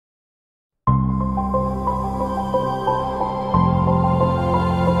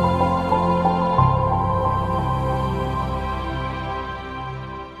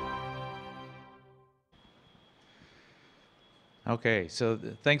Okay, so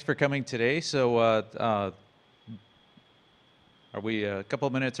thanks for coming today. So are we a couple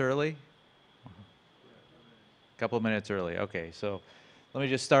minutes early? A couple minutes early. Okay, so let me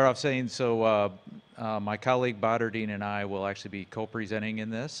just start off saying, so my colleague Botterdine and I will actually be co-presenting in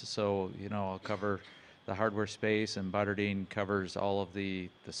this. So, I'll cover the hardware space, and Botterdine covers all of the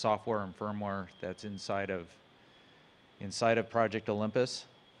software and firmware that's inside of Project Olympus.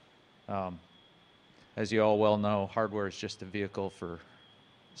 As you all well know, hardware is just a vehicle for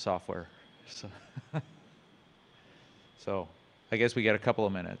software. So, so I guess we got a couple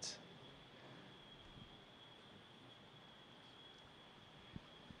of minutes.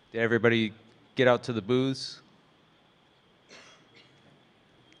 Did everybody get out to the booths?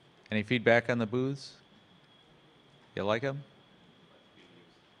 Any feedback on the booths? You like them?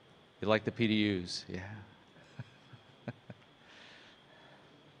 You like the PDUs? Yeah.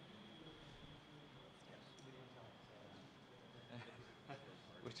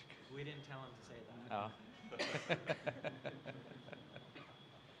 We didn't tell him to say that. Oh.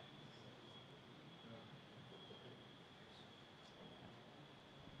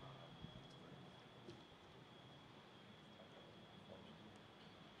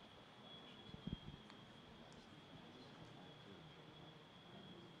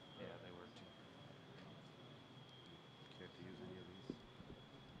 Yeah, they were too. Care to use any of these?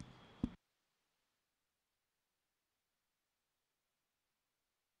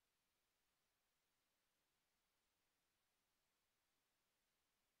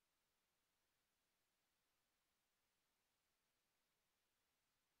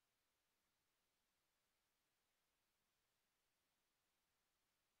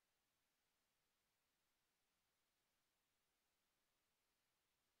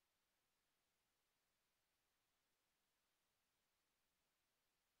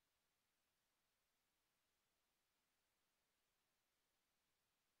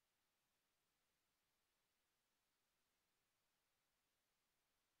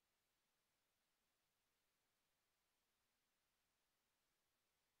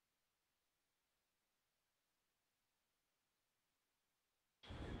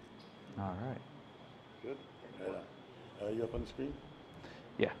 All right. Good. Are you up on the screen?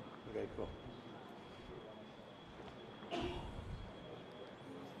 Yeah. Okay, cool.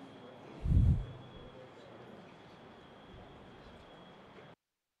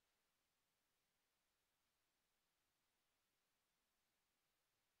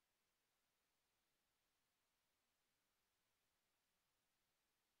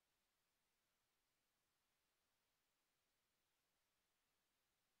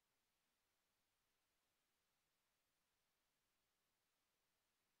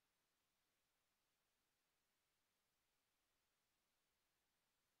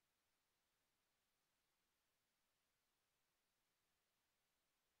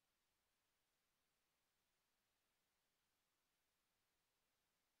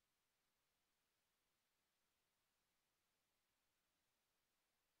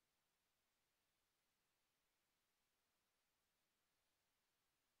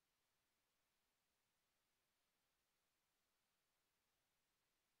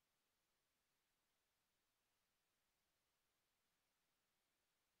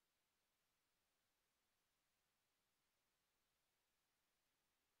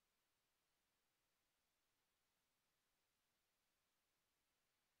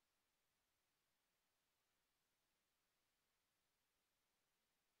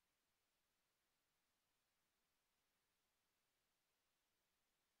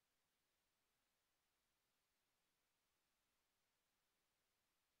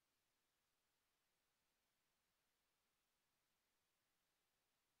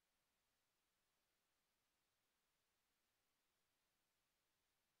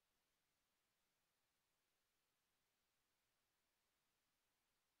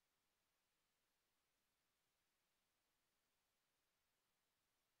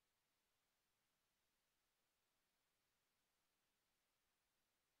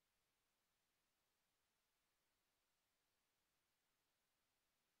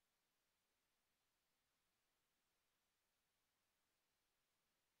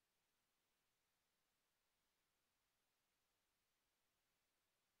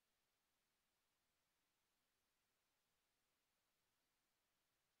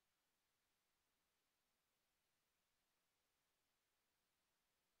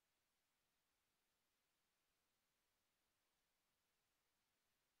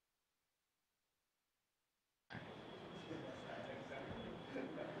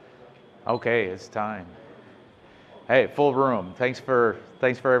 Okay, it's time. Hey, full room. Thanks for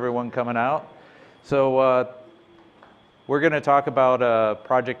everyone coming out. So we're going to talk about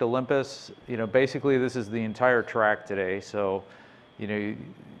Project Olympus. You know, basically this is the entire track today. So, you know, you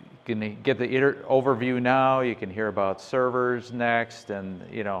can get the overview now. You can hear about servers next, and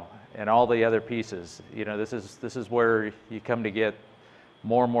you know, and all the other pieces. You know, this is where you come to get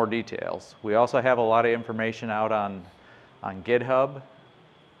more and more details. We also have a lot of information out on GitHub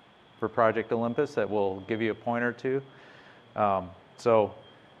for Project Olympus that will give you a pointer to. So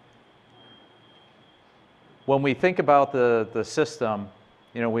when we think about the system,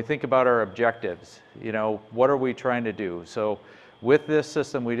 you know, we think about our objectives. You know, what are we trying to do? So with this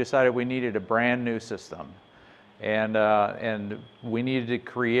system, we decided we needed a brand new system. And we needed to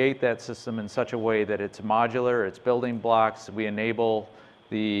create that system in such a way that it's modular, it's building blocks, we enable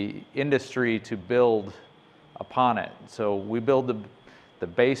the industry to build upon it. So we build the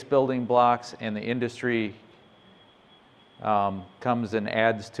base building blocks, and the industry comes and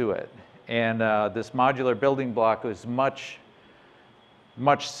adds to it. And this modular building block is much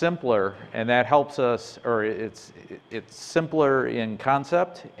simpler, and that helps us, or it's simpler in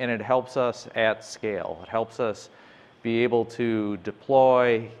concept, and it helps us at scale. It helps us be able to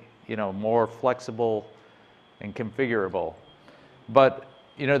deploy, you know, more flexible and configurable. But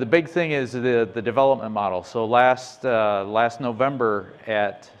you know, the big thing is the development model. So last November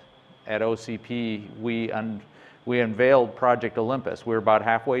at OCP, we unveiled Project Olympus. We were about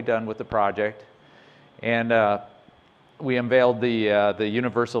halfway done with the project, and we unveiled the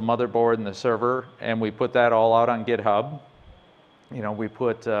universal motherboard and the server, and we put that all out on GitHub. You know, we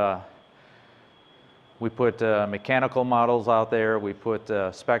put mechanical models out there, we put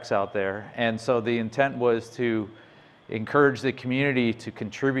specs out there, and so the intent was to encourage the community to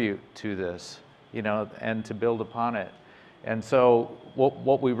contribute to this, you know, and to build upon it. And so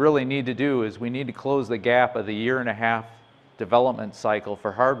what we really need to do is we need to close the gap of the 1.5-year development cycle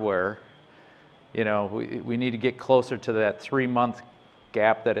for hardware. You know, we need to get closer to that 3-month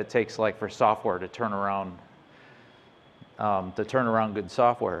gap that it takes, like, for software to turn around good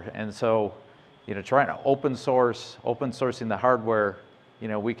software. And so, you know, trying to open sourcing the hardware, you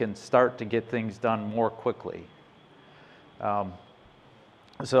know, we can start to get things done more quickly.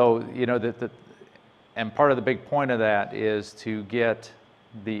 So, you know, and part of the big point of that is to get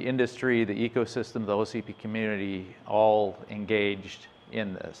the industry, the ecosystem, the OCP community all engaged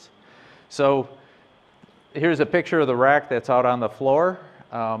in this. So here's a picture of the rack that's out on the floor.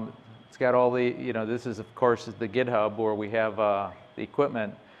 It's got all the, you know, this is, of course, the GitHub where we have the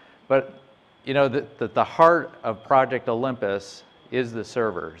equipment. But, you know, the heart of Project Olympus is the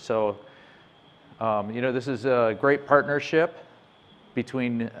server. So, you know, this is a great partnership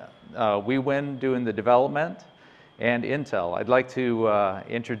between WeWin doing the development and Intel. I'd like to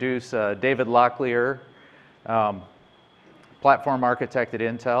introduce David Locklear, platform architect at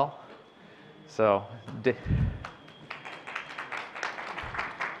Intel. So,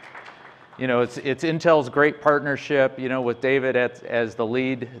 you know, it's Intel's great partnership, you know, with David as the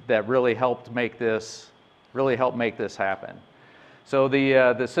lead that really helped make this happen. So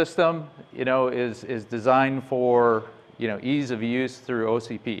the system, you know, is designed for, you know, ease of use through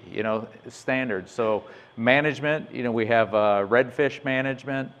OCP, you know, standards. So management, you know, we have Redfish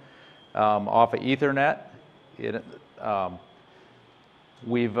management off of Ethernet.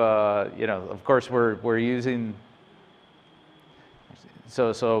 We've, you know, of course, we're using.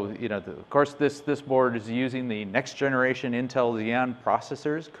 So you know, of course, this board is using the next generation Intel Xeon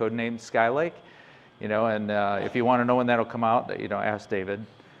processors, codenamed Skylake. You know, and if you want to know when that'll come out, you know, ask David.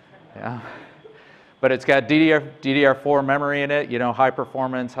 Yeah. But it's got DDR4 memory in it, you know, high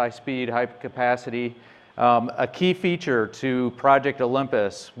performance, high speed, high capacity. A key feature to Project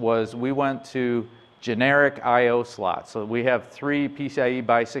Olympus was we went to generic I/O slots. So we have 3 PCIe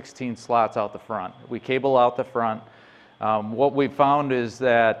by 16 slots out the front. We cable out the front. What we found is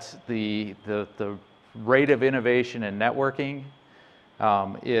that the rate of innovation in networking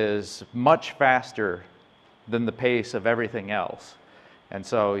is much faster than the pace of everything else. And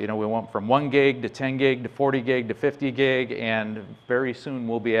so, you know, we went from 1 gig to 10 gig to 40 gig to 50 gig, and very soon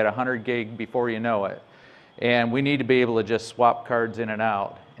we'll be at 100 gig before you know it. And we need to be able to just swap cards in and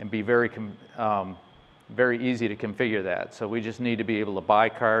out and be very easy to configure that. So we just need to be able to buy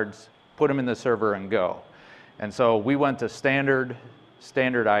cards, put them in the server, and go. And so we went to standard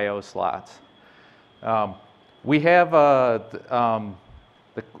I/O slots. We have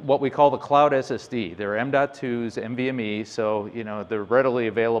what we call the cloud SSD. They're M.2s, NVMe, so you know they're readily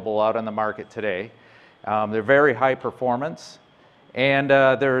available out on the market today. They're very high performance, and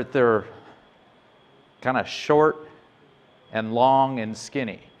they're kind of short and long and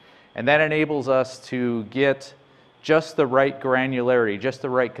skinny, and that enables us to get just the right granularity, just the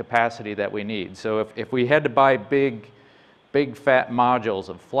right capacity that we need. So if we had to buy big big fat modules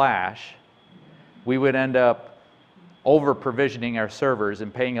of flash, we would end up over provisioning our servers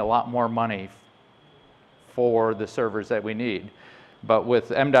and paying a lot more money for the servers that we need. But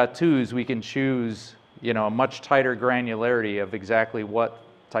with M.2s, we can choose, you know, a much tighter granularity of exactly what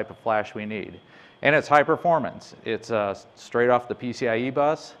type of flash we need. And it's high performance. It's straight off the PCIe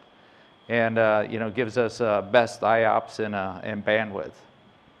bus, and you know, gives us best IOPS and bandwidth.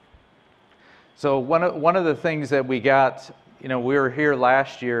 So one of the things that we got, you know, we were here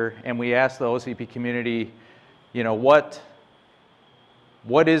last year and we asked the OCP community, you know, what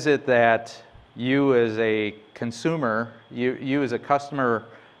is it that you as a consumer, you as a customer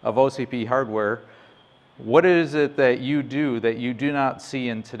of OCP hardware, what is it that you do not see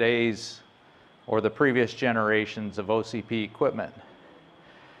in today's or the previous generations of OCP equipment?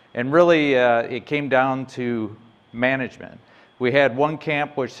 And really, it came down to management. We had one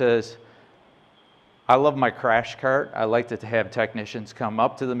camp which says, I love my crash cart. I like to have technicians come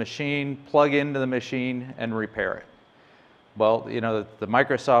up to the machine, plug into the machine, and repair it. Well, you know, the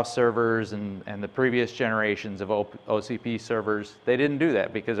Microsoft servers and the previous generations of OCP servers, they didn't do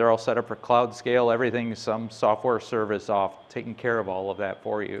that because they're all set up for cloud scale. Everything's some software service off, taking care of all of that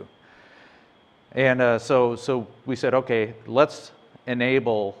for you. And so we said, okay, let's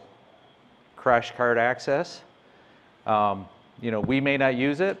enable crash cart access. You know, we may not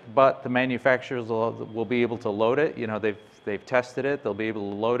use it, but the manufacturers will be able to load it. You know, they've tested it, they'll be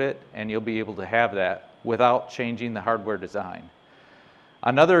able to load it, and you'll be able to have that without changing the hardware design.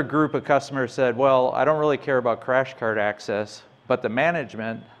 Another group of customers said, well, I don't really care about crash cart access, but the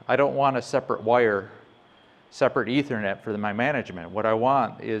management, I don't want a separate wire, separate Ethernet for my management. What I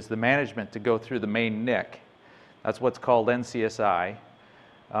want is the management to go through the main NIC. That's what's called NCSI.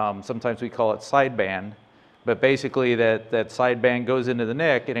 Sometimes we call it sideband. But basically that sideband goes into the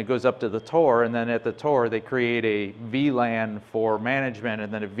NIC and it goes up to the TOR, and then at the TOR they create a VLAN for management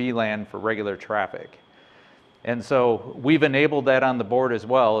and then a VLAN for regular traffic. And so we've enabled that on the board as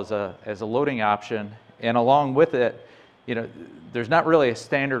well as a loading option, and along with it, you know, there's not really a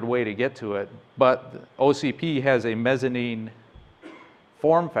standard way to get to it, but OCP has a mezzanine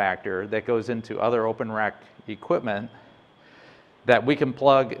form factor that goes into other open rack equipment that we can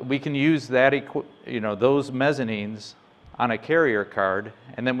plug. We can use that, you know, those mezzanines on a carrier card,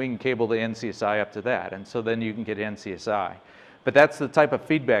 and then we can cable the NCSI up to that, and so then you can get NCSI. But that's the type of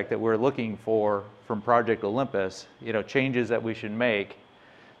feedback that we're looking for from Project Olympus. You know, changes that we should make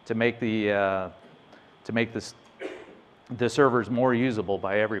to make the servers more usable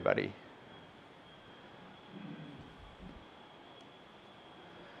by everybody.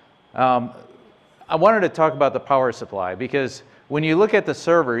 I wanted to talk about the power supply because when you look at the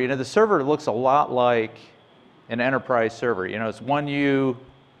server, you know, the server looks a lot like an enterprise server. You know, it's 1U,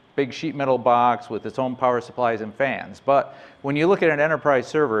 big sheet metal box with its own power supplies and fans. But when you look at an enterprise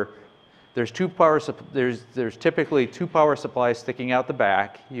server, there's typically two power supplies sticking out the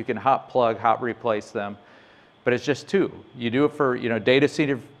back. You can hot plug, hot replace them, but it's just two. You do it for, you know, data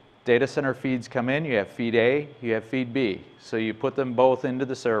center feeds come in, you have feed A, you have feed B. So you put them both into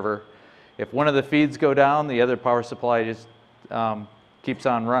the server. If one of the feeds go down, the other power supply just keeps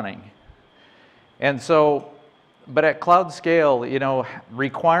on running. And so, but at cloud scale, you know,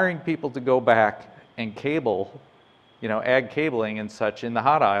 requiring people to go back and cable, you know, add cabling and such in the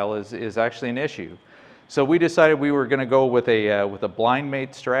hot aisle is actually an issue. So we decided we were going to go with a blind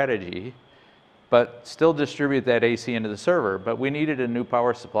mate strategy, but still distribute that AC into the server. But we needed a new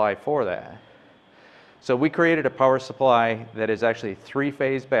power supply for that. So we created a power supply that is actually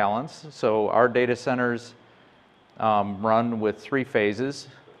three-phase balance. So our data centers run with three phases,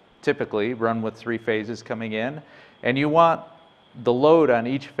 typically run with three phases coming in, and you want the load on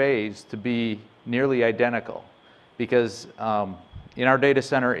each phase to be nearly identical, because in our data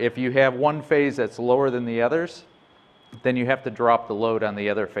center, if you have one phase that's lower than the others, then you have to drop the load on the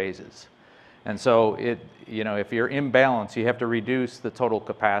other phases. And so you know, if you're imbalanced, you have to reduce the total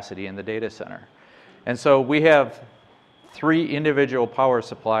capacity in the data center. And so we have three individual power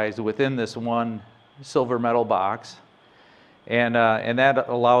supplies within this one silver metal box, and that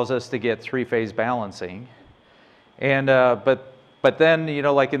allows us to get three-phase balancing. And but then, you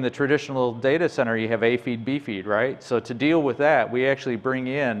know, like in the traditional data center, you have A feed, B feed, right? So to deal with that, we actually bring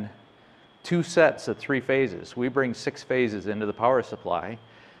in two sets of three phases. We bring 6 phases into the power supply.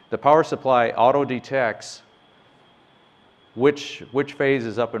 The power supply auto detects which phase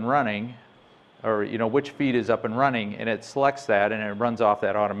is up and running, or, you know, which feed is up and running, and it selects that and it runs off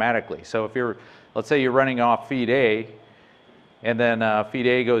that automatically. So if you're, let's say you're running off feed A, and then feed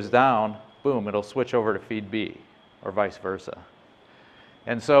A goes down, boom, it'll switch over to feed B, or vice versa.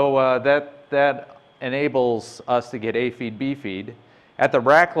 And so that enables us to get A feed, B feed. At the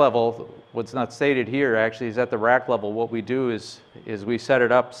rack level, what's not stated here actually is at the rack level, what we do is we set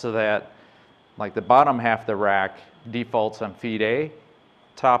it up so that like the bottom half of the rack defaults on feed A,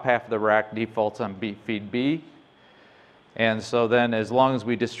 top half of the rack defaults on feed B. And so then as long as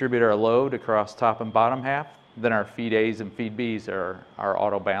we distribute our load across top and bottom half, then our feed A's and feed B's are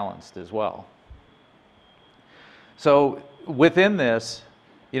auto-balanced as well. So within this,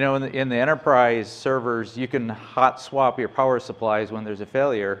 you know, in the enterprise servers, you can hot swap your power supplies when there's a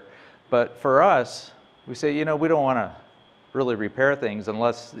failure. But for us, we say, you know, we don't want to really repair things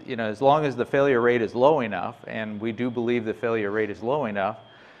unless, you know, as long as the failure rate is low enough, and we do believe the failure rate is low enough,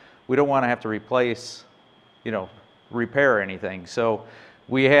 we don't want to have to replace, you know, repair anything. So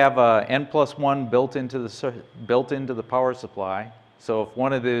we have N+1 built into the power supply. So if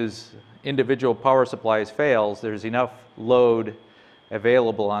one of those individual power supplies fails, there's enough load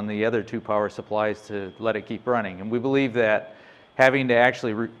available on the other two power supplies to let it keep running. And we believe that having to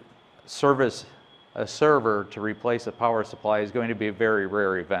actually service a server to replace a power supply is going to be a very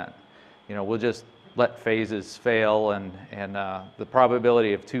rare event. You know, we'll just let phases fail, and the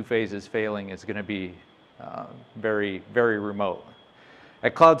probability of two phases failing is going to be very, very remote.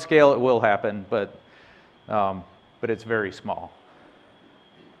 At cloud scale, it will happen, but it's very small.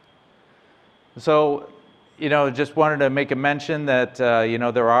 So, you know, just wanted to make a mention that, you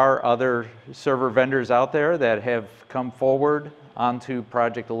know, there are other server vendors out there that have come forward onto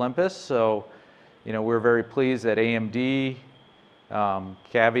Project Olympus. So, you know, we're very pleased that AMD,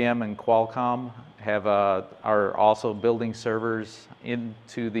 Cavium, and Qualcomm are also building servers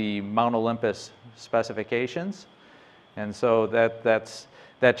into the Mount Olympus specifications. And so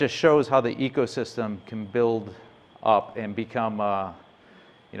that just shows how the ecosystem can build up and become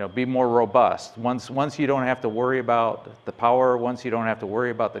you know, be more robust. Once you don't have to worry about the power, once you don't have to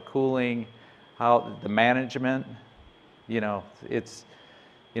worry about the cooling, how the management, you know, it's,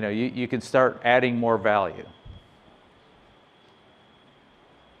 you know, you can start adding more value.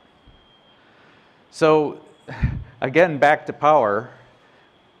 So again, back to power,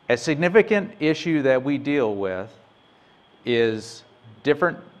 a significant issue that we deal with is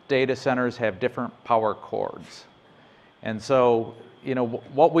different data centers have different power cords. And so, you know,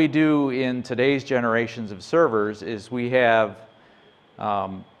 what we do in today's generations of servers is we have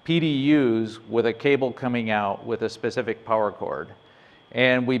PDUs with a cable coming out with a specific power cord.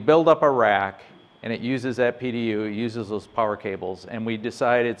 And we build up a rack, and it uses that PDU, it uses those power cables, and we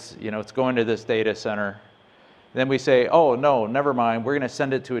decide it's, you know, it's going to this data center. Then we say, oh, no, never mind, we're going to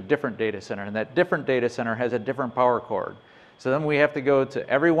send it to a different data center, and that different data center has a different power cord. So then we have to go to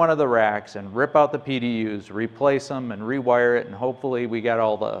every one of the racks and rip out the PDUs, replace them, and rewire it, and hopefully we got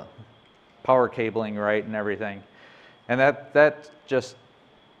all the power cabling right and everything. And that's just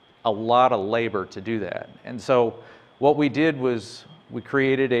a lot of labor to do that. And so what we did was we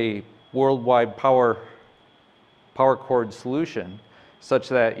created a worldwide power cord solution such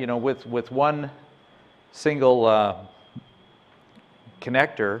that, you know, with one single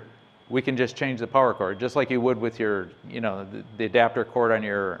connector, we can just change the power cord, just like you would with your, you know, the adapter cord on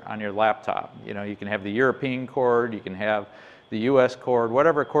your laptop. You know, you can have the European cord, you can have the US cord,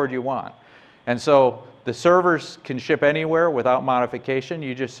 whatever cord you want. And so the servers can ship anywhere without modification.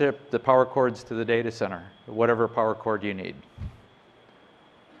 You just ship the power cords to the data center, whatever power cord you need.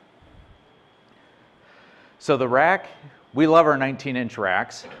 So the rack, we love our 19-inch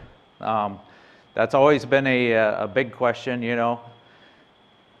racks. That's always been a big question, you know.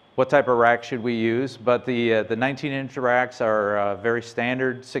 What type of rack should we use? But the 19-inch racks are very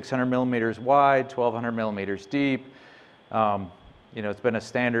standard, 600 millimeters wide, 1,200 millimeters deep. You know, it's been a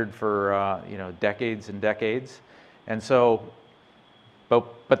standard for you know, decades and decades. And so,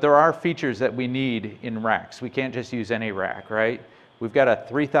 but there are features that we need in racks. We can't just use any rack, right? We've got a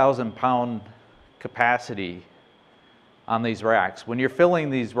 3,000-pound capacity on these racks. When you're filling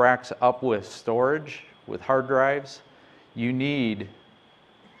these racks up with storage, with hard drives, you need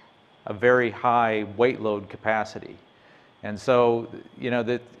a very high weight load capacity. And so, you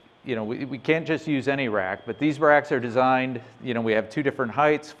know, we can't just use any rack, but these racks are designed, you know, we have two different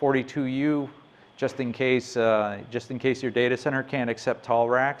heights, 42U, just in case your data center can't accept tall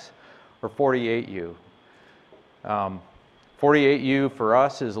racks, or 48U. 48U for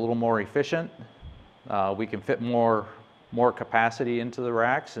us is a little more efficient. We can fit more capacity into the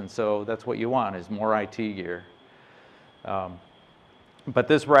racks, and so that's what you want, is more IT gear. But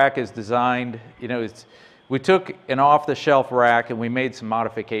this rack is designed, you know, we took an off-the-shelf rack and we made some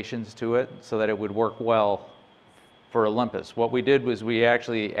modifications to it so that it would work well for Olympus. What we did was we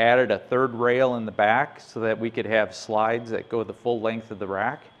actually added a third rail in the back so that we could have slides that go the full length of the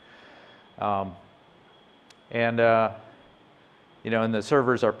rack. And and the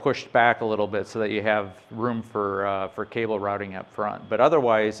servers are pushed back a little bit so that you have room for cable routing up front. But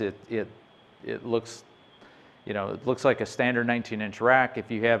otherwise, it looks, it looks like a standard 19-inch rack.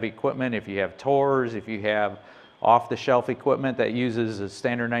 If you have equipment, if you have TORs, if you have off-the-shelf equipment that uses a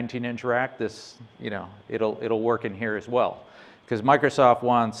standard 19-inch rack, this, it'll work in here as well. Because Microsoft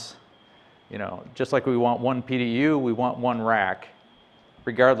wants, just like we want one PDU, we want one rack,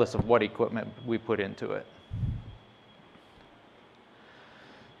 regardless of what equipment we put into it.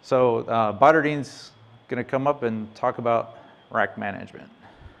 So Badrudin's going to come up and talk about rack management.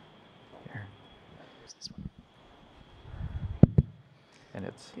 Here. And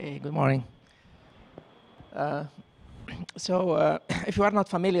it's Okay, good morning. If you are not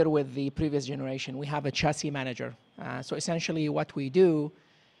familiar with the previous generation, we have a chassis manager. So essentially what we do,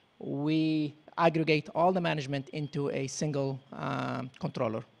 we aggregate all the management into a single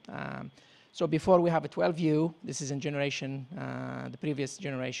controller. So before we have a 12U, this is in generation, the previous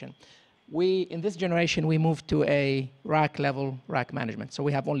generation. In this generation, we moved to a rack level rack management. So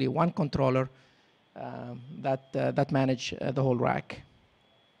we have only one controller that manage the whole rack.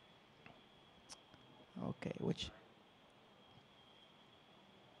 Okay,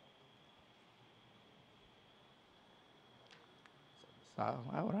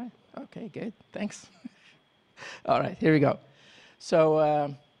 all right, okay, good, thanks. All right, here we go.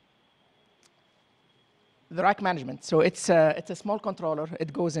 So the rack management. So it's a small controller.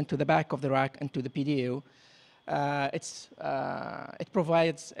 It goes into the back of the rack, into the PDU. It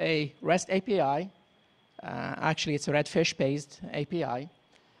provides a REST API. Actually, it's a Redfish-based API.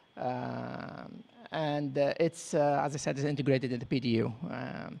 And it's, as I said, it's integrated in the PDU.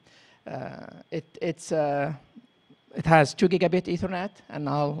 It has 2 gigabit Ethernet, and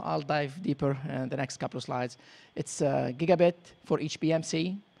I'll dive deeper in the next couple of slides. It's gigabit for each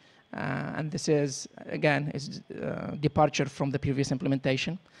BMC. And this is, again, departure from the previous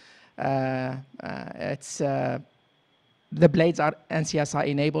implementation. The blades are NCSI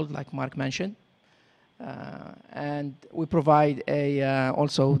enabled, like Mark mentioned. And we provide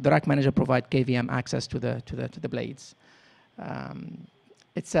also the rack manager provide KVM access to the blades.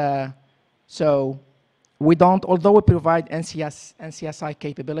 So we don't, although we provide NCSI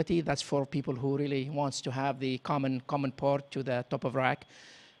capability, that's for people who really wants to have the common port to the top of rack.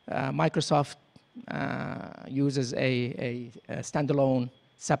 Microsoft uses a standalone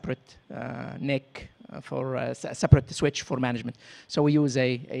separate NIC for a separate switch for management. So we use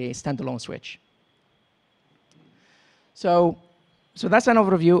a standalone switch. So that's an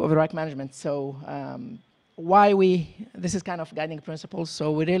overview of the rack management. So this is kind of guiding principles.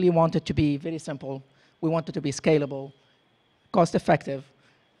 So we really want it to be very simple. We want it to be scalable, cost effective,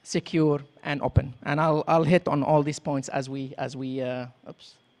 secure, and open. And I'll hit on all these points as we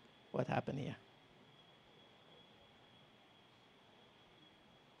oops. What happened here?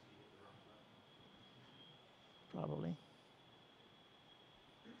 Probably.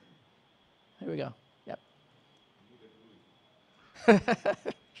 Here we go. Yep.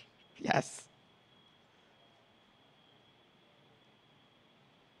 Yes.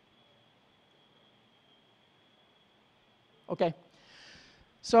 Okay.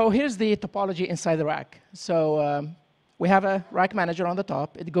 So here's the topology inside the rack. So we have a rack manager on the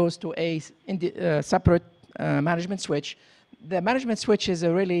top. It goes to a separate management switch. The management switch is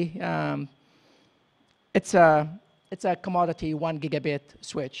a really, it's a commodity 1 gigabit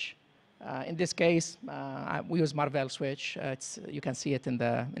switch. In this case, we use Marvell switch. You can see it in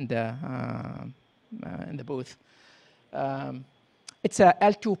the booth. It's a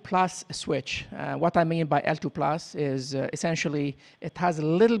L2 plus switch. What I mean by L2 plus is essentially it has a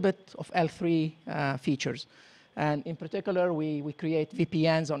little bit of L3 features. And in particular, we create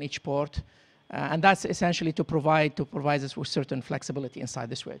VPNs on each port. And that's essentially to provide us with certain flexibility inside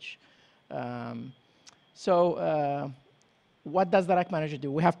the switch. What does the rack manager do?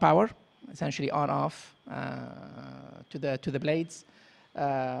 We have power, essentially on-off to the blades.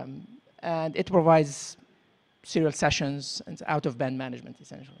 And it provides serial sessions and out-of-band management,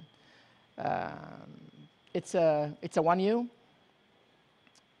 essentially. It's a 1U.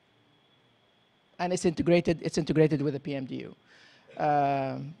 And it's integrated with the PMDU.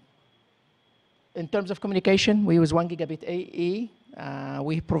 In terms of communication, we use 1 gigabit AE.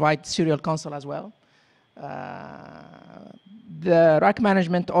 We provide serial console as well. The rack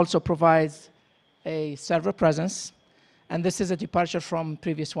management also provides a server presence. And this is a departure from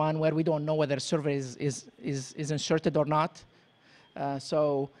previous one where we don't know whether a server is inserted or not.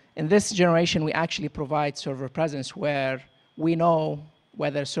 So in this generation, we actually provide server presence where we know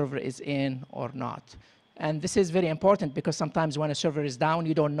whether a server is in or not. And this is very important because sometimes when a server is down,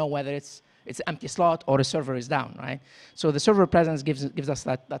 you don't know whether it's it's an empty slot or a server is down, right? So the server presence gives us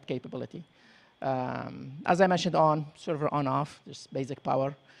that capability. As I mentioned on server on-off, just basic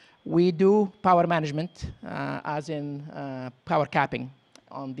power. We do power management, as in power capping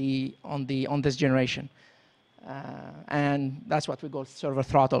on this generation. And that's what we call server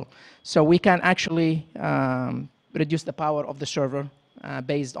throttle. So we can actually reduce the power of the server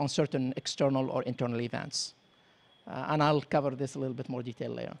based on certain external or internal events. And I'll cover this a little bit more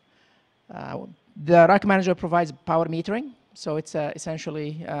detail later. The rack manager provides power metering. So it's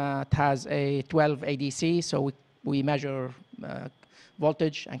essentially, it has a 12 ADC. So we measure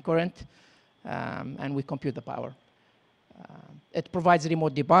voltage and current, and we compute the power. It provides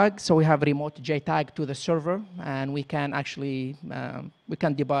remote debug, so we have remote JTAG to the server, and we can actually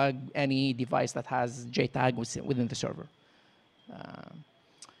debug any device that has JTAG within the server.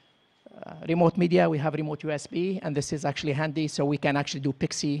 Remote media, we have remote USB, and this is actually handy, so we can actually do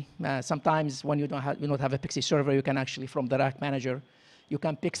PXE. Sometimes when you don't have a PXE server, you can actually, from the rack manager, you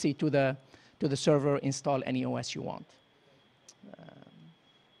can PXE to the server, install any OS you want.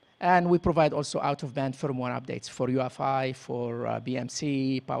 And we provide also out-of-band firmware updates for UFI, for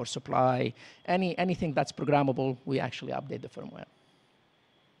BMC, power supply, anything that's programmable, we actually update the firmware.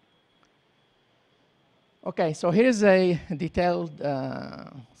 Okay, so here's a detailed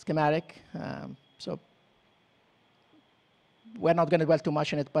schematic. So we're not going to dwell too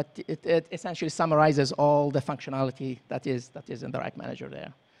much on it, but it essentially summarizes all the functionality that is in the rack manager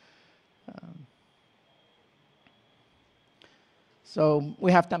there. So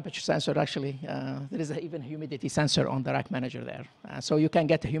we have temperature sensor, actually. There is even a humidity sensor on the rack manager there. So you can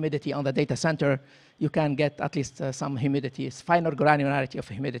get humidity on the data center. You can get at least some humidity, finer granularity of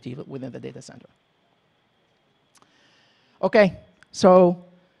humidity within the data center. Okay, so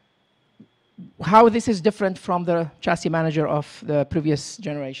how this is different from the chassis manager of the previous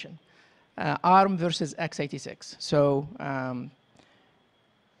generation. ARM versus x86. So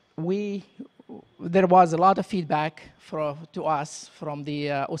there was a lot of feedback to us from the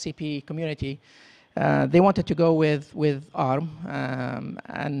OCP community. They wanted to go with ARM,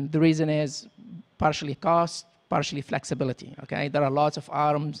 and the reason is partially cost, partially flexibility. Okay, there are lots of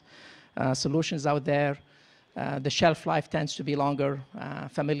ARM solutions out there. The shelf life tends to be longer.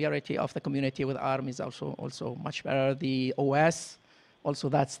 Familiarity of the community with ARM is also much better. The OS, also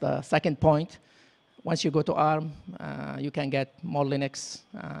that's the second point. Once you go to ARM, you can get more Linux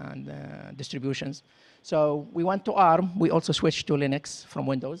and distributions. So we went to ARM. We also switched to Linux from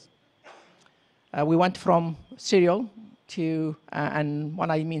Windows. We went from serial to, and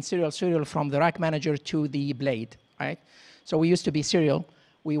when I mean serial from the rack manager to the blade, right? So we used to be serial.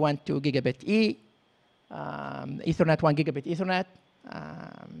 We went to gigabit E, Ethernet, 1 gigabit Ethernet,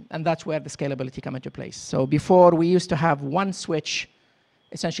 and that's where the scalability come into place. So before, we used to have one switch,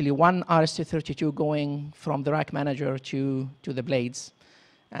 essentially one RS-232 going from the rack manager to the blades.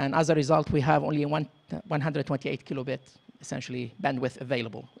 And as a result, we have only 128 kilobit, essentially, bandwidth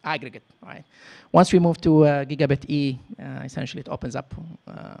available, aggregate, right? Once we move to gigabit E, essentially, it opens up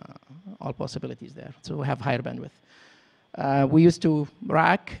all possibilities there. So we have higher bandwidth. We used to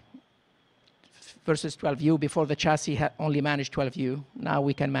rack versus 12U. Before, the chassis had only managed 12U. Now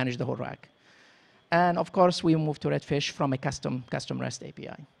we can manage the whole rack. And of course, we moved to Redfish from a custom REST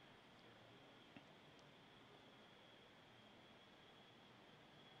API.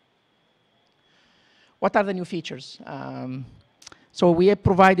 What are the new features? So we are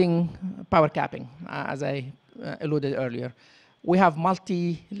providing power capping, as I alluded earlier. We have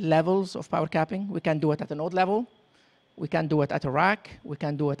multi-levels of power capping. We can do it at a node level. We can do it at a rack. We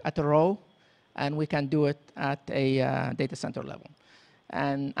can do it at a row. And we can do it at a data center level.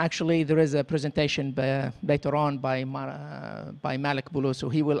 And actually, there is a presentation later on by Malik Bulu, so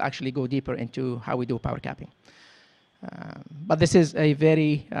he will actually go deeper into how we do power capping. But this is a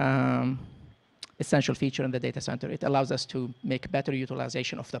very essential feature in the data center. It allows us to make better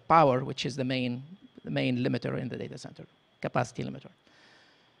utilization of the power, which is the main limiter in the data center, capacity limiter.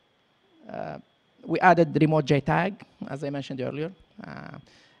 We added remote JTAG, as I mentioned earlier.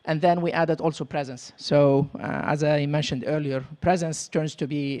 And then we added also presence. So as I mentioned earlier, presence turns to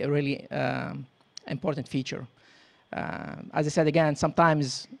be a really important feature. As I said again,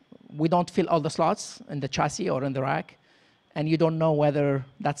 sometimes we don't fill all the slots in the chassis or in the rack, and you don't know whether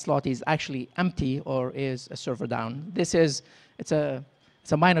that slot is actually empty or is a server down. It's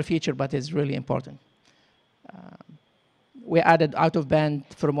a minor feature, but it's really important. We added out-of-band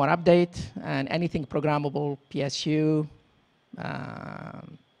firmware update and anything programmable, PSU,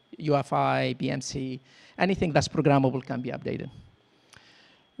 UFI, BMC, anything that's programmable can be updated.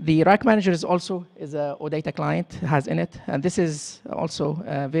 The rack manager is also a OData client, has in it, and this is also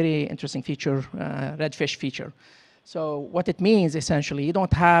a very interesting feature, redfish feature. So what it means essentially, you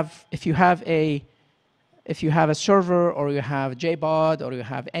don't have, if you have a server or you have JBOD or you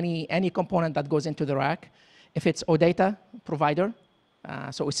have any component that goes into the rack, if it's OData provider,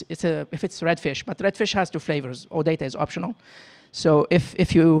 so if it's redfish, but redfish has two flavors. OData is optional. So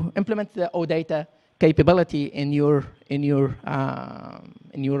if you implement the OData capability in your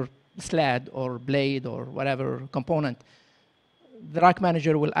sled or blade or whatever component, the rack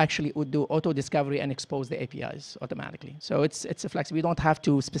manager will actually do auto discovery and expose the APIs automatically. So it's a flexible. You don't have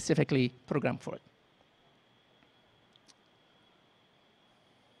to specifically program for it.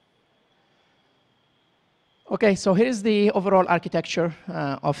 Okay, so here's the overall architecture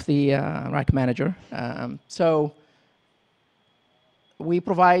of the rack manager. So we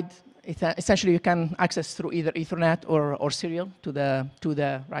provide, essentially you can access through either Ethernet or serial to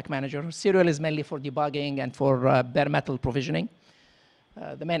the rack manager. Serial is mainly for debugging and for bare metal provisioning.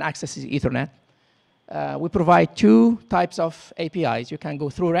 The main access is Ethernet. We provide two types of APIs. You can go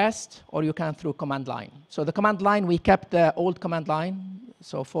through REST or you can through command line. So the command line, we kept the old command line,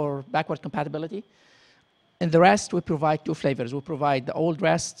 so for backward compatibility. In the REST, we provide two flavors. We provide the old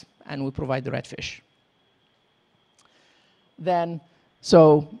REST and we provide the redfish. Then,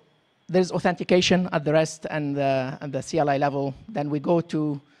 so there's authentication at the REST and the CLI level. Then we go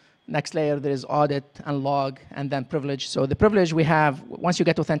to next layer, there is audit and log and then privilege. So the privilege we have, once you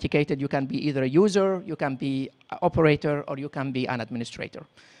get authenticated, you can be either a user, you can be an operator, or you can be an administrator.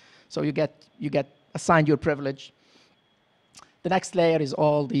 So you get assigned your privilege. The next layer is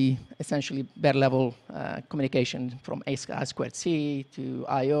all the essentially bare level communication from A2C to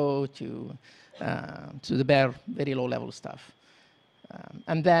I/O to the bare very low level stuff.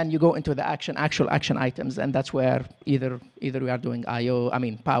 And then you go into the actual action items, and that's where either we are doing I/O, I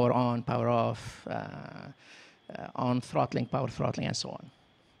mean power on, power off, on throttling, power throttling, and so on.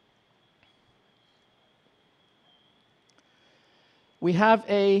 We have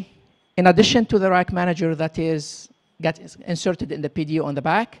in addition to the rack manager that gets inserted in the PDU on the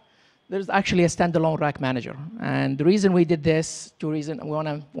back, there's actually a standalone rack manager. And the reason we did this, we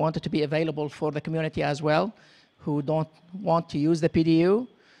want it to be available for the community as well, who don't want to use the PDU,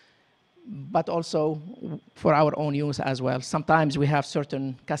 but also for our own use as well. Sometimes we have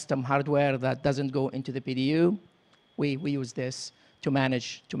certain custom hardware that doesn't go into the PDU. We use this to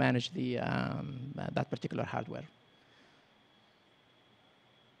manage the that particular hardware.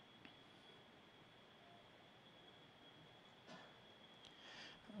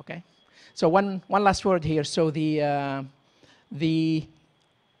 Okay, so one last word here. So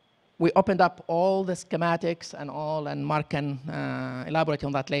we opened up all the schematics and Mark can elaborate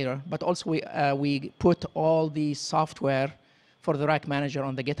on that later. But also we put all the software for the rack manager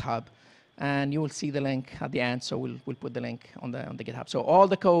on the GitHub, and you will see the link at the end. So we'll put the link on the GitHub. So all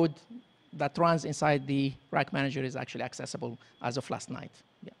the code that runs inside the rack manager is actually accessible as of last night.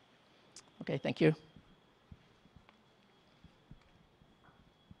 Yeah. Okay, thank you.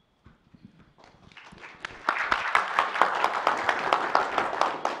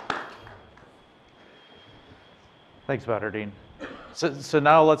 Thanks, Badardine. So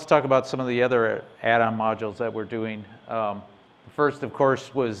now let's talk about some of the other add-on modules that we're doing. First, of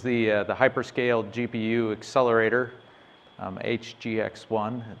course, was the hyperscale GPU accelerator,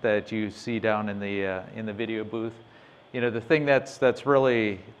 HGX1, that you see down in the video booth. You know, the thing that's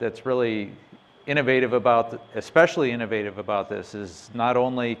really innovative about, especially innovative about this, is not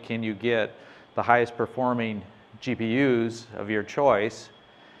only can you get the highest performing GPUs of your choice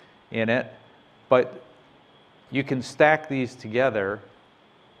in it, but you can stack these together,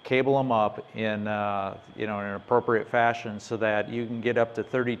 cable them up in in an appropriate fashion so that you can get up to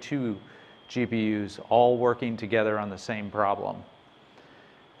 32 GPUs all working together on the same problem.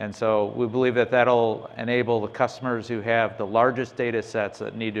 And so we believe that that'll enable the customers who have the largest data sets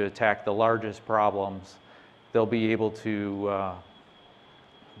that need to attack the largest problems. They'll be able to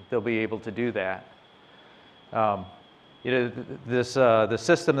do that. The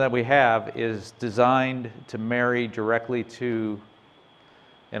system that we have is designed to marry directly to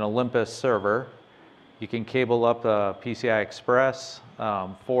an Olympus server. You can cable up a PCI Express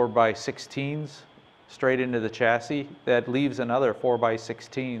 4x16s straight into the chassis. That leaves another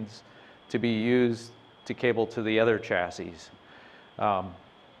 4x16s to be used to cable to the other chassis.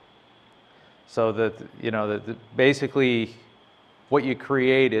 So that basically what you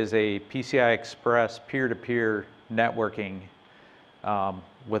create is a PCI Express peer-to-peer networking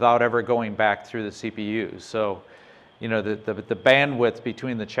without ever going back through the CPU. So you know, the bandwidth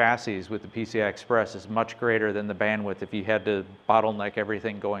between the chassis with the PCI Express is much greater than the bandwidth if you had to bottleneck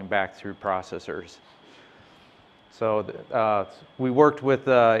everything going back through processors. So we worked with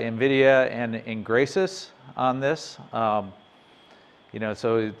NVIDIA and Ingrasis on this. You know,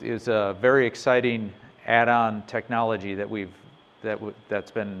 so it's a very exciting add-on technology that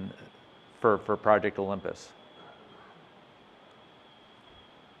that's been for Project Olympus.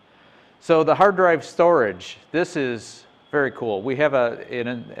 So the hard drive storage, this is very cool. We have a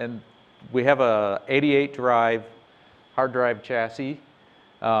 88 drive hard drive chassis.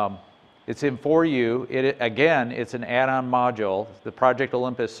 It's in 4U. Again, it's an add-on module. The Project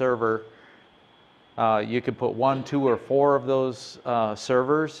Olympus server, you can put 1, 2, or 4 of those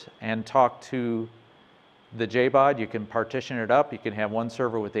servers and talk to the JBOD. You can partition it up. You can have 1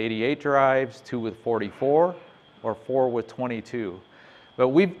 server with 88 drives, 2 with 44, or 4 with 22. But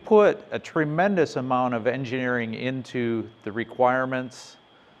we've put a tremendous amount of engineering into the requirements,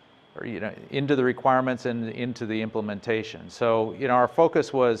 or into the requirements and into the implementation. So our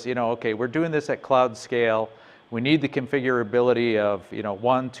focus was, okay, we're doing this at cloud scale. We need the configurability of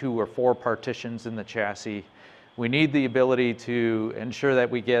 1, 2, or 4 partitions in the chassis. We need the ability to ensure that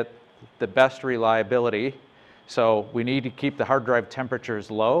we get the best reliability. So we need to keep the hard drive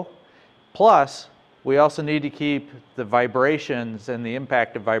temperatures low. Plus, we also need to keep the vibrations and the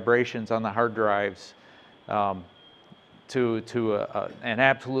impact of vibrations on the hard drives to an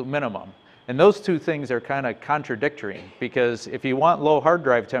absolute minimum. And those two things are kind of contradictory, because if you want low hard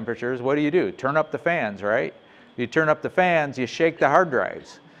drive temperatures, what do? Turn up the fans, right? You turn up the fans, you shake the hard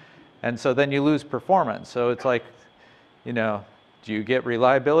drives. And so then you lose performance. So it's like, do you get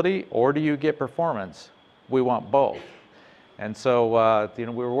reliability or do you get performance? We want both. And so, we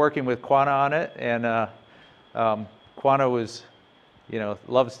were working with Quanta on it, and Quanta was,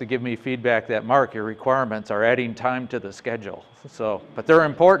 loves to give me feedback that, Mark, your requirements are adding time to the schedule. So, but they're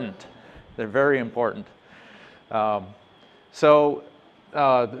important. They're very important. It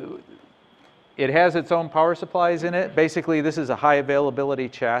has its own power supplies in it. Basically, this is a high availability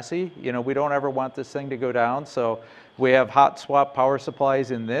chassis. We don't ever want this thing to go down. So we have hot swap power supplies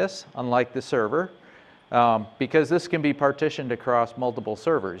in this, unlike the server, because this can be partitioned across multiple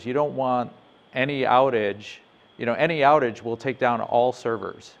servers. You don't want any outage. Any outage will take down all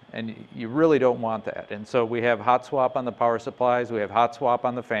servers, and you really don't want that. And so we have hot swap on the power supplies. We have hot swap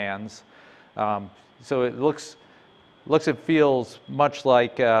on the fans. So it looks and feels much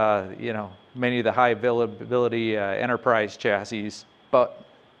like many of the high availability enterprise chassis, but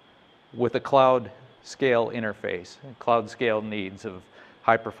with a cloud scale interface, cloud scale needs of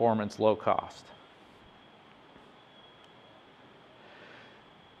high performance, low cost.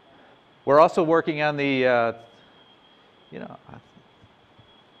 We're also working on the, I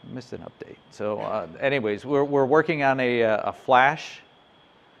missed an update. So anyways, we're working on a flash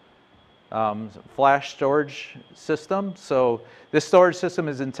storage system. So this storage system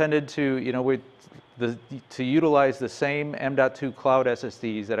is intended to, to utilize the same M.2 cloud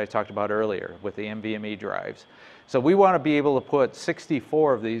SSDs that I talked about earlier with the NVMe drives. So we want to be able to put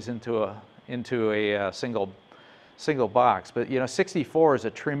 64 of these into a single box. But 64 is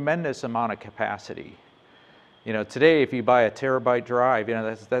a tremendous amount of capacity. Today if you buy a terabyte drive,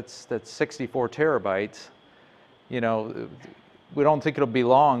 that's 64 terabytes. We don't think it'll be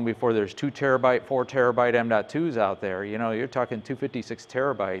long before there's 2 terabyte, 4 terabyte M.2s out there. You're talking 256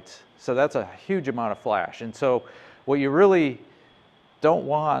 terabytes. So that's a huge amount of flash. And so what you really don't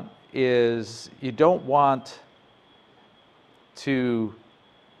want is, you don't want to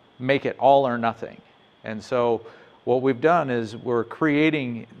make it all or nothing. And so what we've done is we're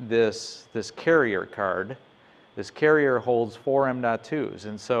creating this carrier card. This carrier holds 4 M.2s,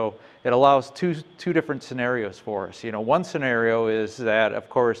 and so it allows two different scenarios for us. One scenario is that, of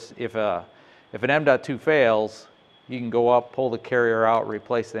course, if an M.2 fails, you can go up, pull the carrier out,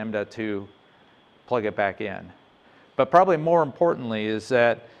 replace the M.2, plug it back in. But probably more importantly is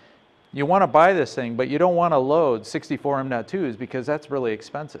that you want to buy this thing, but you don't want to load 64 M.2s because that's really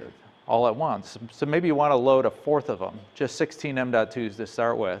expensive all at once. So maybe you want to load a fourth of them, just 16 M.2s to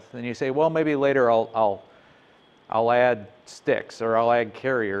start with. And you say, well, maybe later I'll add sticks or I'll add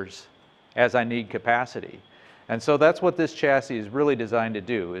carriers as I need capacity. And so that's what this chassis is really designed to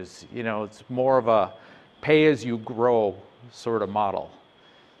do, is, it's more of a pay-as-you-grow sort of model.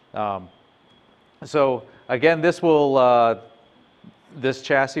 So again, this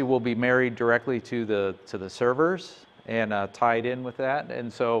chassis will be married directly to the servers and tied in with that.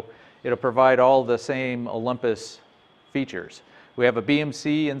 And so it'll provide all the same Olympus features. We have a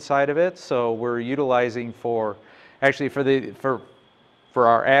BMC inside of it, so we're utilizing for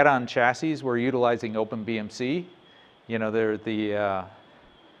our add-on chassis, we're utilizing OpenBMC, you know, they're the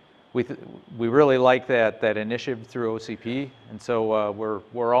we really like that initiative through OCP, and so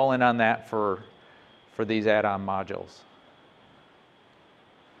we're all in on that for these add-on modules.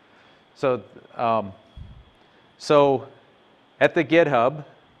 So so at the GitHub,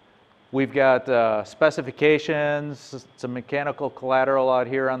 we've got specifications, some mechanical collateral out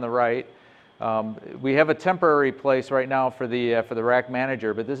here on the right. We have a temporary place right now for the Rack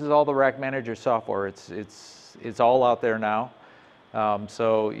Manager, but this is all the Rack Manager software. It's all out there now.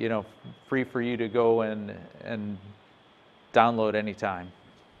 So, you know, free for you to go and download anytime.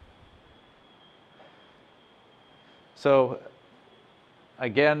 So,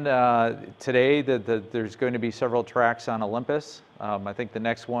 again, today there's going to be several tracks on Olympus. I think the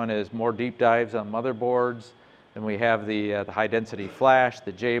next one is more deep dives on motherboards. Then we have the high density flash,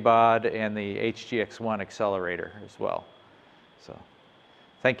 the JBOD, and the HGX1 accelerator as well. So,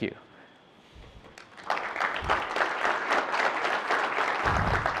 thank you.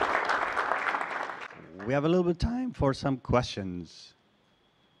 We have a little bit of time for some questions.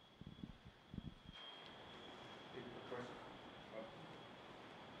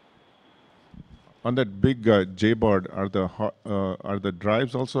 On that big JBOD, are the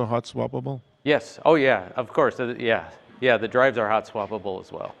drives also hot swappable? Yes. Oh, yeah. Of course. Yeah. Yeah. The drives are hot swappable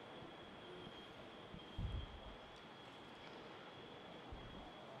as well.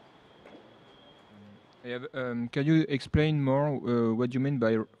 Can you explain more what you mean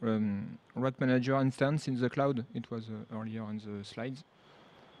by Rack Manager instance in the cloud? It was earlier on the slides.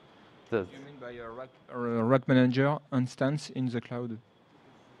 What do you mean by a Rack Manager instance in the cloud?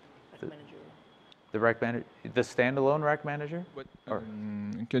 The Rack Manager, the standalone Rack Manager? What,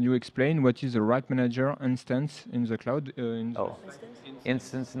 can you explain what is a Rack Manager instance in the cloud?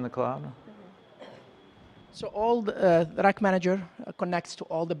 Instance in the cloud? So all the Rack Manager connects to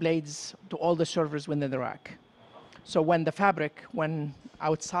all the blades, to all the servers within the rack. So when when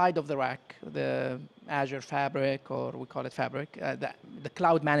outside of the rack, the Azure Fabric, or we call it Fabric, the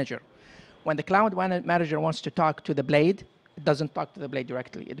Cloud Manager, when the Cloud Manager wants to talk to the blade, it doesn't talk to the blade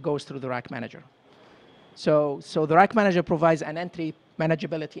directly. It goes through the Rack Manager. So the Rack Manager provides an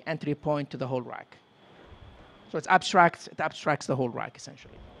manageability entry point to the whole rack. So it abstracts the whole rack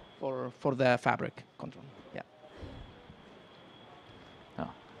essentially for the Fabric control. Yeah. Oh,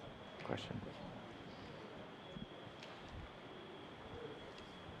 question.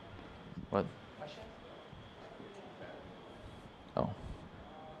 What? Question? Oh.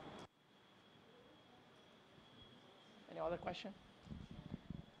 Any other question?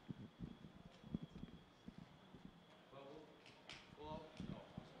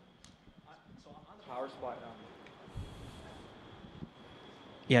 Power supply.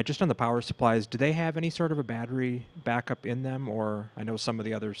 Yeah, just on the power supplies, do they have any sort of a battery backup in them? Or I know some of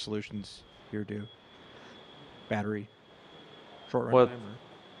the other solutions here do. Battery, short run time?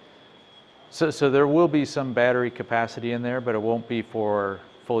 Or? So there will be some battery capacity in there, but it won't be for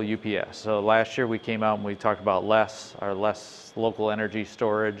full UPS. So last year we came out and we talked about our less local energy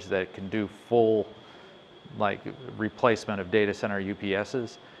storage that can do full like replacement of data center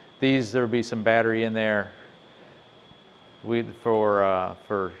UPSs. There'll be some battery in there.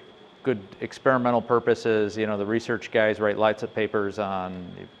 For good experimental purposes, you know, the research guys write lots of papers on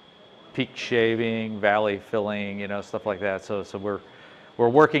peak shaving, valley filling, you know, stuff like that. So we're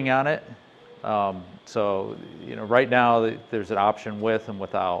working on it. So, you know, right now there's an option with and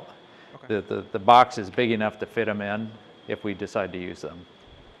without. Okay. The box is big enough to fit them in if we decide to use them.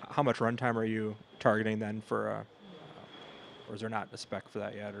 How much runtime are you targeting then for? Or is there not a spec for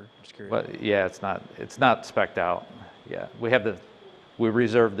that yet? Or just curious. But yeah, it's not spec'd out. Yeah, we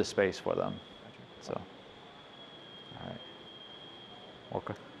reserve the space for them. Gotcha. So, all right.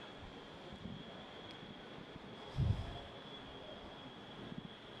 Okay.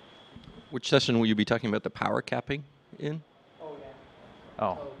 Which session will you be talking about the power capping in? Oh, yeah.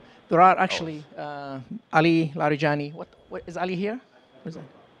 Oh. So there are actually Ali Larijani. What is Ali here? What is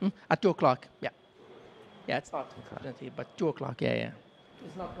that? At 2 o'clock. Yeah. Yeah, it's not plenty, but 2 o'clock. Yeah.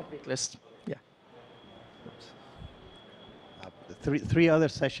 It's not complete list. Yeah. Three other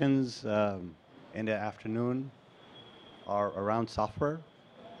sessions in the afternoon are around software.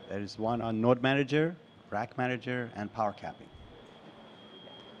 There is one on Node Manager, Rack Manager, and Power Capping.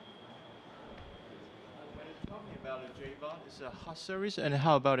 When you're talking about a JBOD, it's a hot service, and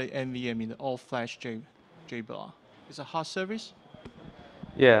how about an NVMe, the all-flash JBOD? It's a hot service?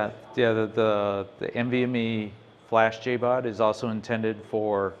 Yeah. The NVMe flash JBOD is also intended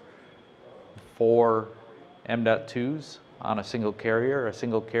for 4 M.2s on a single carrier. A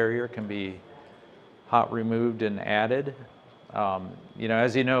single carrier can be hot removed and added. You know,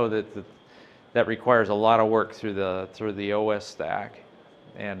 as you know, that that requires a lot of work through the OS stack.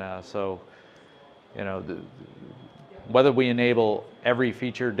 And so, you know, whether we enable every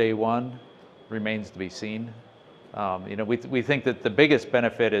feature day one remains to be seen. You know, we think that the biggest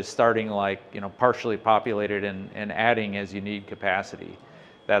benefit is starting like, you know, partially populated and adding as you need capacity.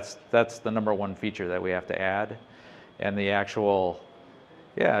 That's the #1 feature that we have to add. And the actual,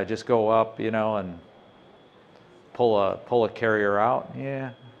 yeah, just go up, you know, and pull a carrier out.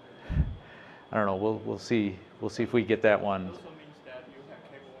 Yeah, I don't know. We'll see. We'll see if we get that one. Also means that you have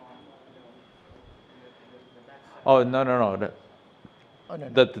cable on. Oh, no. Oh, no.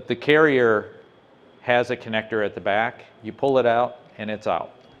 The carrier has a connector at the back. You pull it out and it's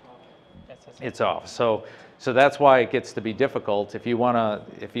out. It's off. So that's why it gets to be difficult. If you wanna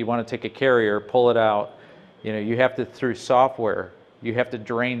take a carrier, pull it out, you know, you have to, through software, you have to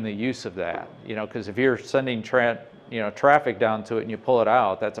drain the use of that. You know, because if you're sending traffic down to it and you pull it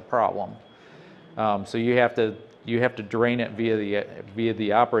out, that's a problem. So you have to drain it via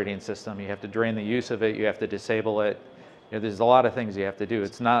the operating system. You have to drain the use of it. You have to disable it. You know, there's a lot of things you have to do.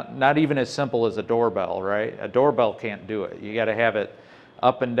 It's not even as simple as a doorbell, right? A doorbell can't do it. You got to have it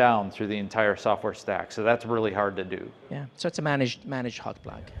up and down through the entire software stack. So that's really hard to do. Yeah. So it's a managed hot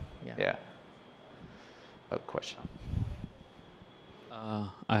plug. Yeah. Yeah. A question.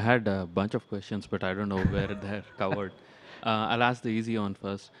 I had a bunch of questions, but I don't know where they're covered. I'll ask the easy one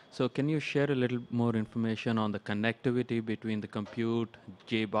first. So can you share a little more information on the connectivity between the compute,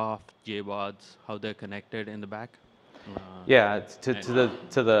 JBOF, JBODs, how they're connected in the back? Yeah, it's to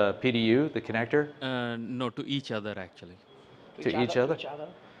the PDU, the connector? No, to each other actually. To each other?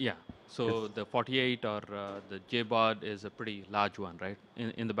 Yeah. So the 48 or the JBOD is a pretty large one, right?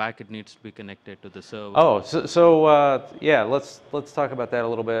 In the back, it needs to be connected to the server. Oh, so yeah, let's talk about that a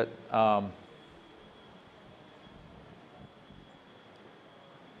little bit.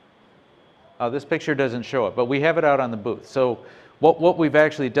 This picture doesn't show it, but we have it out on the booth. So what we've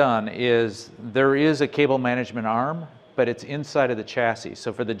actually done is there is a cable management arm, but it's inside of the chassis.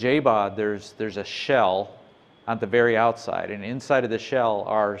 So for the JBOD, there's a shell on the very outside, and inside of the shell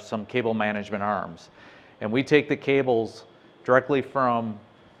are some cable management arms. And we take the cables directly from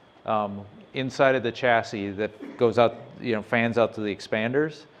inside of the chassis that goes out, you know, fans out to the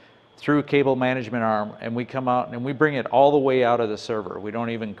expanders through a cable management arm, and we come out and we bring it all the way out of the server. We don't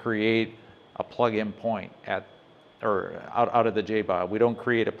even create a plug-in point out of the JBOD. We don't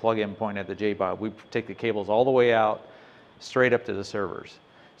create a plug-in point at the JBOD. We take the cables all the way out, straight up to the servers.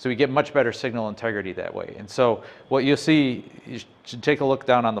 So we get much better signal integrity that way. And so what you'll see, you should take a look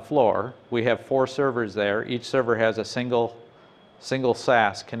down on the floor. We have 4 servers there. Each server has a single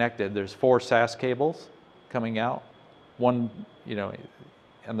SAS connected. There's 4 SAS cables coming out. One, you know,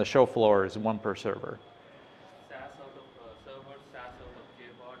 and the show floor is 1 per server. SAS out of server, SAS out of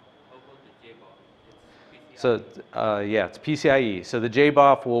JBOD. How about the JBOD? It's PCIe. So yeah, it's PCIe. So the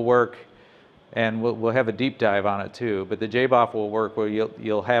JBOF will work, and we'll have a deep dive on it too. But the JBOF will work where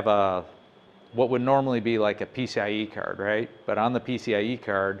you'll have what would normally be like a PCIe card, right? But on the PCIe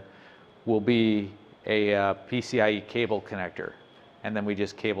card will be a PCIe cable connector, and then we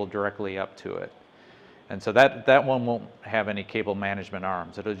just cable directly up to it. And so that one won't have any cable management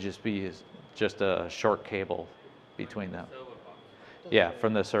arms. It'll just be just a short cable between them. Yeah,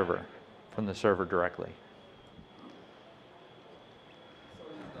 from the server directly.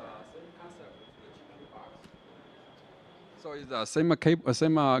 So is the same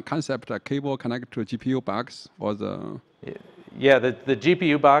concept, a cable connected to a GPU box, or the? Yeah, the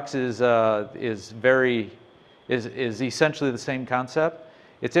GPU box is essentially the same concept.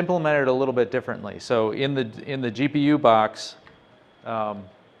 It's implemented a little bit differently. So in the GPU box,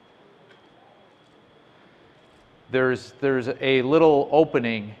 there's a little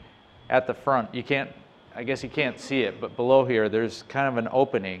opening at the front. I guess you can't see it, but below here there's kind of an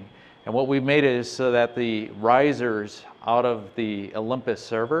opening. And what we've made it is so that the risers out of the Olympus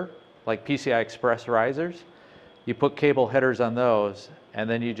server, like PCI Express risers, you put cable headers on those, and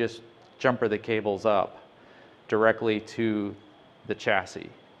then you just jumper the cables up directly to the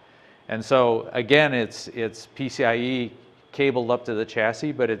chassis. And so again, it's PCIe cabled up to the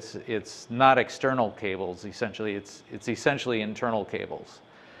chassis, but it's not external cables. Essentially, it's essentially internal cables.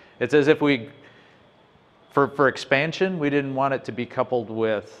 It's as if for expansion, we didn't want it to be coupled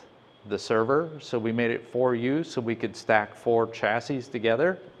with the server, so we made it 4U so we could stack 4 chassis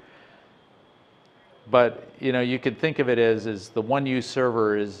together. But you know, you could think of it as the 1U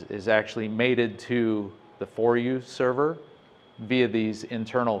server is actually mated to the 4U server via these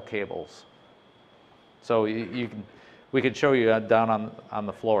internal cables. So we could show you down on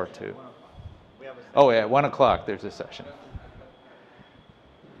the floor too. Oh yeah, at 1 o'clock there's a session.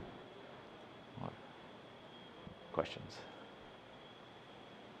 questions.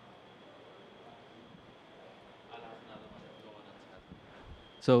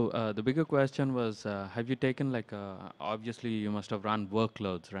 So the bigger question was, have you taken like, obviously you must have run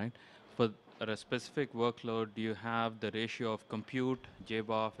workloads, right? For a specific workload, do you have the ratio of compute,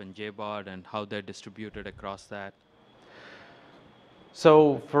 JBOF and JBOD, and how they're distributed across that?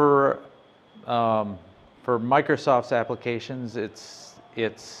 So for Microsoft's applications, it's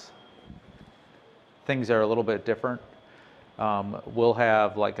things are a little bit different. We'll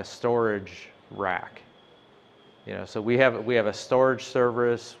have like a storage rack. You know, so we have a storage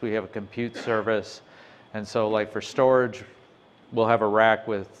service, we have a compute service, and so like for storage, we'll have a rack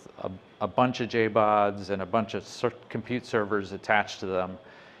with a bunch of JBODs and a bunch of compute servers attached to them,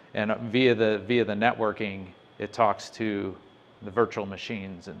 and via the networking, it talks to the virtual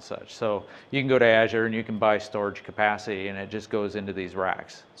machines and such. So you can go to Azure and you can buy storage capacity, and it just goes into these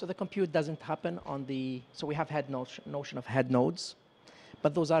racks. So the compute doesn't happen on the, so we have notion of head nodes,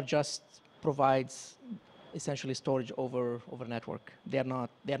 but those are just provides essentially storage over network. They're not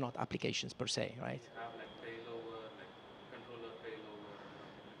applications per se, right?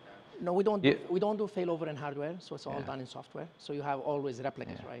 No, we don't do failover in hardware, so it's all done in software. So you have always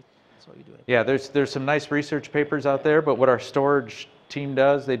replicas, right? So you do it. Yeah, there's some nice research papers out there, but what our storage team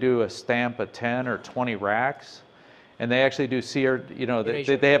does, they do a stamp of 10 or 20 racks, and they actually do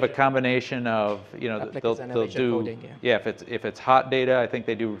they have a combination of, they'll do coding, if it's hot data, I think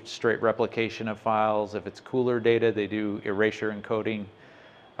they do straight replication of files. If it's cooler data, they do erasure encoding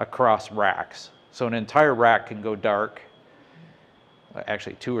across racks. So an entire rack can go dark.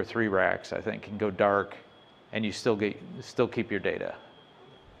 Actually, 2 or 3 racks, I think, can go dark, and you still keep your data.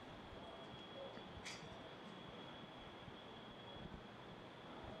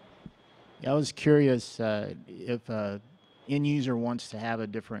 Yeah, I was curious if end user wants to have a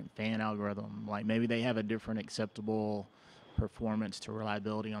different fan algorithm, like maybe they have a different acceptable performance to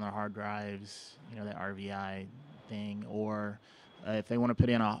reliability on their hard drives, that RVI thing, or if they want to put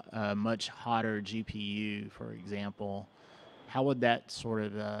in a much hotter GPU, for example, how would that sort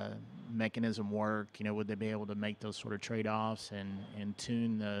of mechanism work? Would they be able to make those sort of trade-offs and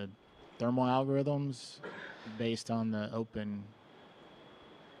tune the thermal algorithms based on the open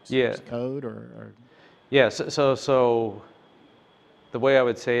source code, or? Yeah, so the way I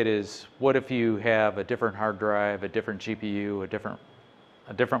would say it is, what if you have a different hard drive, a different GPU, a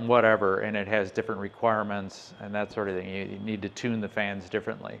different whatever, and it has different requirements and that sort of thing. You need to tune the fans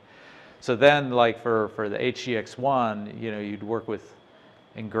differently. So then, like for the HGX1, you'd work with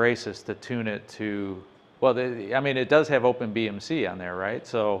Ingrasis to tune it to, well, it does have OpenBMC on there, right?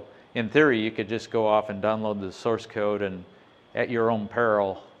 So in theory, you could just go off and download the source code and at your own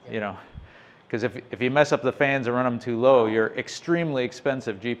peril, because if you mess up the fans and run them too low, your extremely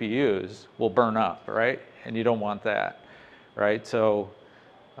expensive GPUs will burn up, right? And you don't want that, right? So,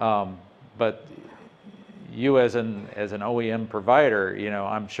 but you as an OEM provider,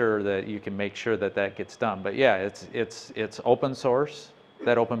 I'm sure that you can make sure that gets done. But yeah, it's open source,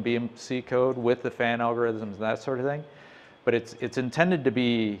 that OpenBMC code with the fan algorithms and that sort of thing. But it's intended to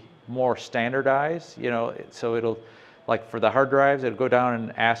be more standardized, so it'll, like for the hard drives, it'll go down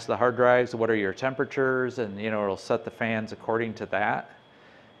and ask the hard drives, what are your temperatures? And, it'll set the fans according to that.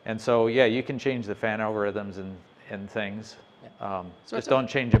 And so, yeah, you can change the fan algorithms and things. Just don't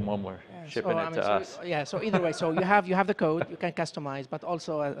change them when we're shipping it to us. Yeah, so either way, so you have the code, you can customize, but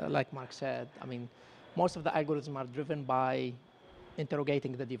also, like Mark said, most of the algorithms are driven by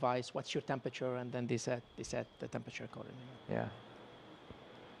interrogating the device, what's your temperature, and then they set the temperature accordingly. Yeah.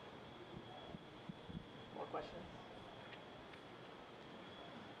 More questions?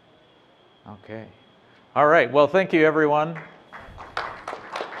 Okay. All right. Well, thank you, everyone.